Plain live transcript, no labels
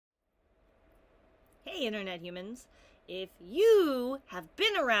Hey Internet humans, if you have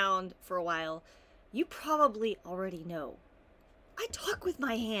been around for a while, you probably already know I talk with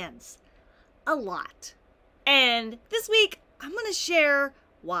my hands a lot. And this week I'm going to share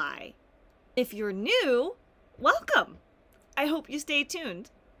why. If you're new, welcome. I hope you stay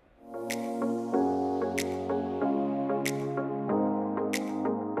tuned.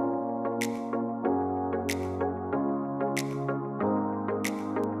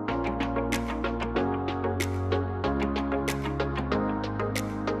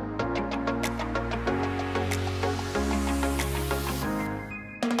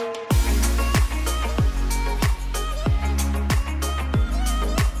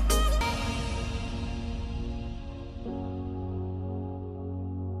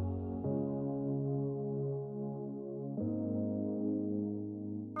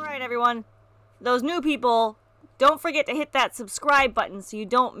 Alright everyone, those new people, don't forget to hit that subscribe button so you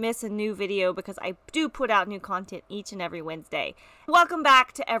don't miss a new video, because I do put out new content each and every Wednesday. Welcome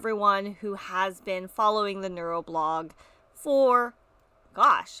back to everyone who has been following the Neuroblog for,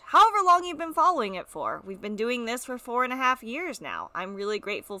 gosh, however long you've been following it for. We've been doing this for 4.5 years now. I'm really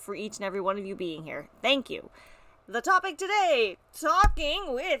grateful for each and every one of you being here. Thank you. The topic today,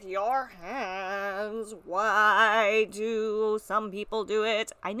 talking with your hands. Why do some people do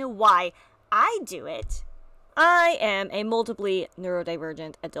it? I know why I do it. I am a multiply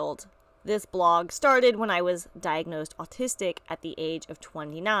neurodivergent adult. This blog started when I was diagnosed autistic at the age of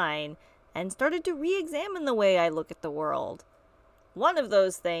 29 and started to re-examine the way I look at the world. One of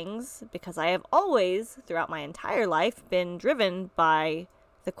those things, because I have always, throughout my entire life, been driven by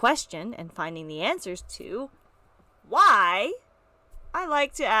the question and finding the answers to why. I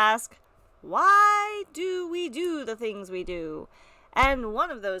like to ask, why do we do the things we do? And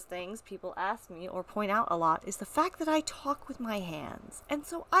one of those things people ask me or point out a lot is the fact that I talk with my hands. And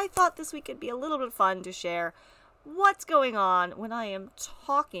so I thought this week it'd be a little bit fun to share what's going on when I am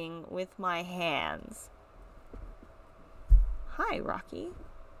talking with my hands. Hi, Rocky.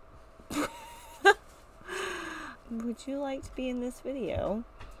 Would you like to be in this video?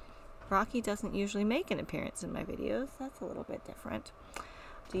 Rocky doesn't usually make an appearance in my videos. That's a little bit different.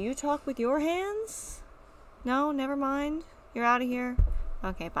 Do you talk with your hands? No, never mind. You're out of here?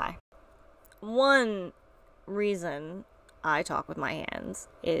 Okay, bye. One reason I talk with my hands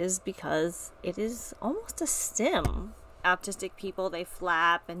is because it is almost a stim. Autistic people, they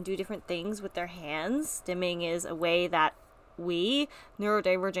flap and do different things with their hands. Stimming is a way that we,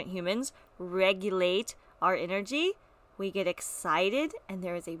 neurodivergent humans, regulate our energy. We get excited and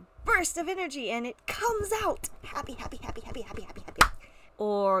there is a burst of energy and it comes out. Happy, happy, happy, happy, happy, happy, happy.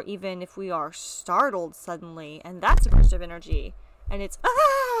 Or even if we are startled suddenly and that's a burst of energy and it's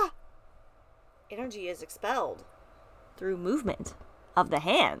ah! Energy is expelled through movement of the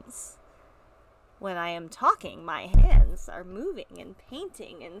hands. When I am talking, my hands are moving and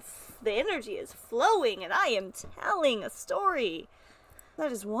painting and the energy is flowing and I am telling a story.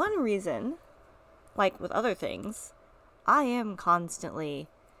 That is one reason, like with other things, I am constantly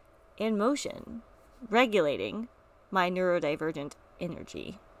in motion, regulating my neurodivergent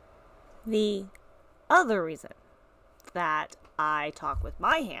energy. The other reason that I talk with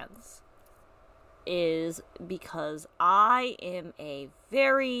my hands is because I am a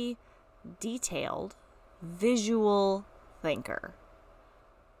very detailed visual thinker.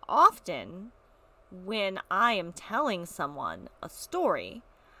 Often, when I am telling someone a story,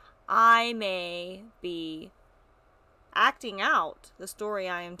 I may be acting out the story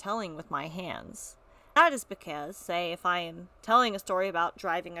I am telling with my hands. That is because, say, if I am telling a story about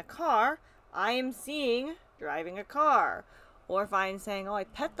driving a car, I am seeing driving a car. Or if I am saying, oh, I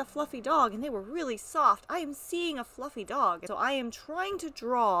pet the fluffy dog and they were really soft, I am seeing a fluffy dog. So I am trying to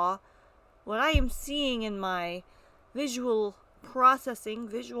draw what I am seeing in my visual processing,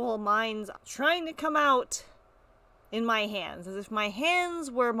 visual minds, trying to come out in my hands, as if my hands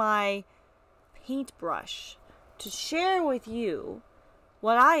were my paintbrush to share with you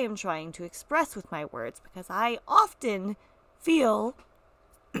what I am trying to express with my words, because I often feel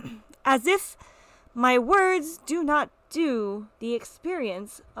as if my words do not do the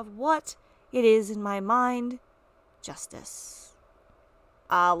experience of what it is in my mind justice.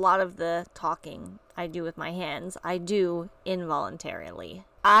 A lot of the talking I do with my hands, I do involuntarily.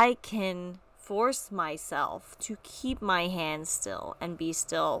 I can force myself to keep my hands still and be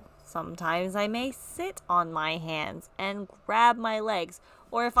still. Sometimes I may sit on my hands and grab my legs,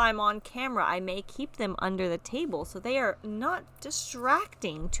 or if I'm on camera, I may keep them under the table so they are not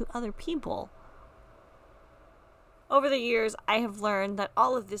distracting to other people. Over the years, I have learned that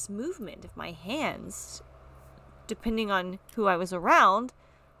all of this movement of my hands, depending on who I was around,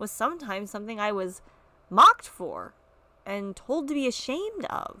 was sometimes something I was mocked for and told to be ashamed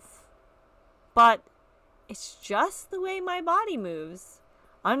of. But it's just the way my body moves.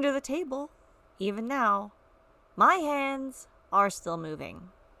 Under the table, even now, my hands are still moving.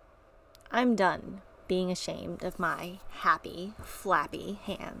 I'm done being ashamed of my happy, flappy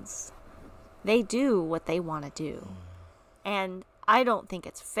hands. They do what they want to do. And I don't think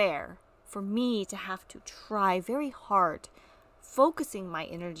it's fair for me to have to try very hard, focusing my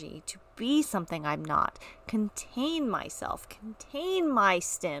energy to be something I'm not, contain myself, contain my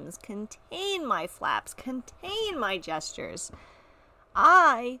stems, contain my flaps, contain my gestures.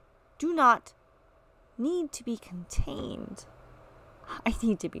 I do not need to be contained. I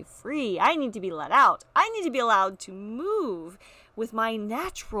need to be free. I need to be let out. I need to be allowed to move with my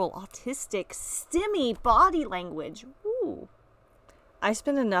natural, autistic, stemmy body language. Ooh. I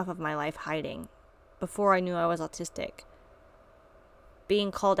spent enough of my life hiding before I knew I was autistic.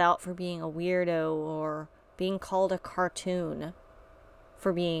 Being called out for being a weirdo, or being called a cartoon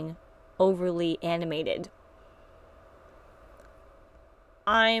for being overly animated.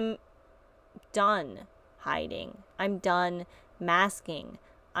 I'm done hiding. I'm done masking.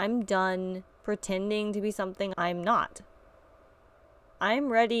 I'm done pretending to be something I'm not. I'm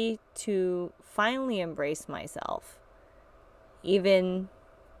ready to finally embrace myself. Even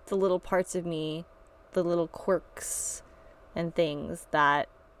the little parts of me, the little quirks and things that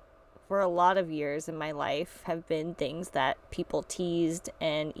for a lot of years in my life have been things that people teased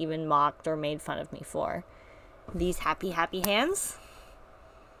and even mocked or made fun of me for. These happy, happy hands,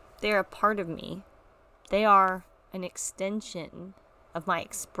 they're a part of me. They are an extension of my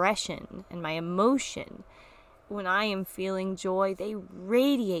expression and my emotion. When I am feeling joy, they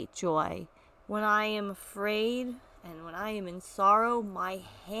radiate joy. When I am afraid and when I am in sorrow, my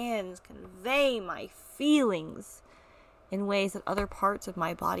hands convey my feelings in ways that other parts of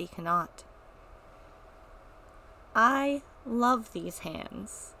my body cannot. I love these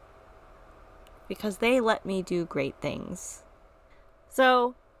hands because they let me do great things.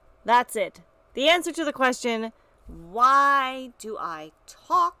 So, that's it. The answer to the question, why do I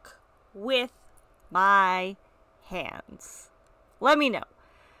talk with my hands? Let me know.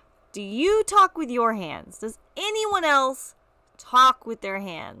 Do you talk with your hands? Does anyone else talk with their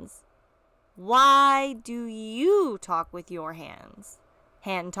hands? Why do you talk with your hands?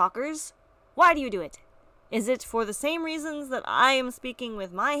 Hand talkers, why do you do it? Is it for the same reasons that I am speaking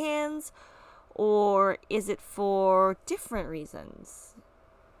with my hands? Or is it for different reasons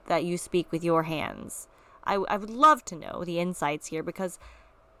that you speak with your hands? I would love to know the insights here, because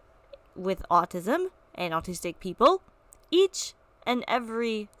with autism and autistic people, each and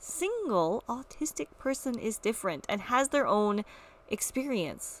every single autistic person is different and has their own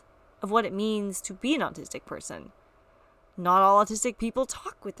experience of what it means to be an autistic person. Not all autistic people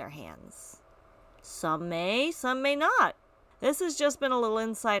talk with their hands. Some may not. This has just been a little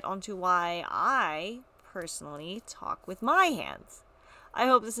insight onto why I personally talk with my hands. I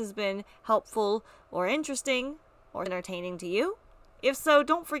hope this has been helpful or interesting or entertaining to you. If so,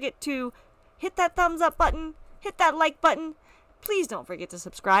 don't forget to hit that thumbs up button, hit that like button. Please don't forget to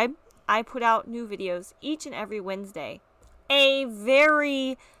subscribe. I put out new videos each and every Wednesday. A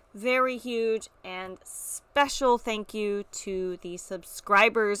very, very huge and special thank you to the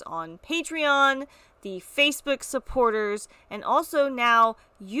subscribers on Patreon, the Facebook supporters, and also now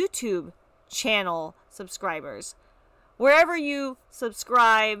YouTube channel subscribers. Wherever you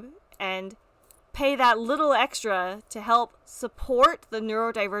subscribe and pay that little extra to help support the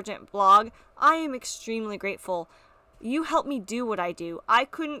Neurodivergent blog, I am extremely grateful. You help me do what I do. I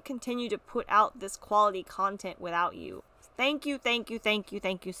couldn't continue to put out this quality content without you. Thank you, thank you, thank you,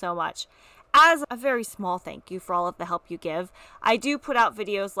 thank you so much. As a very small thank you for all of the help you give, I do put out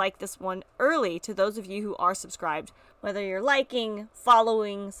videos like this one early to those of you who are subscribed. Whether you're liking,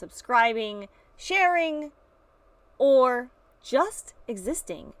 following, subscribing, sharing, or just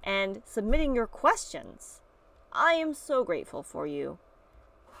existing and submitting your questions. I am so grateful for you.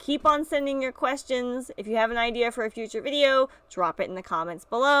 Keep on sending your questions. If you have an idea for a future video, drop it in the comments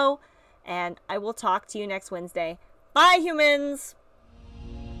below, and I will talk to you next Wednesday. Bye, humans!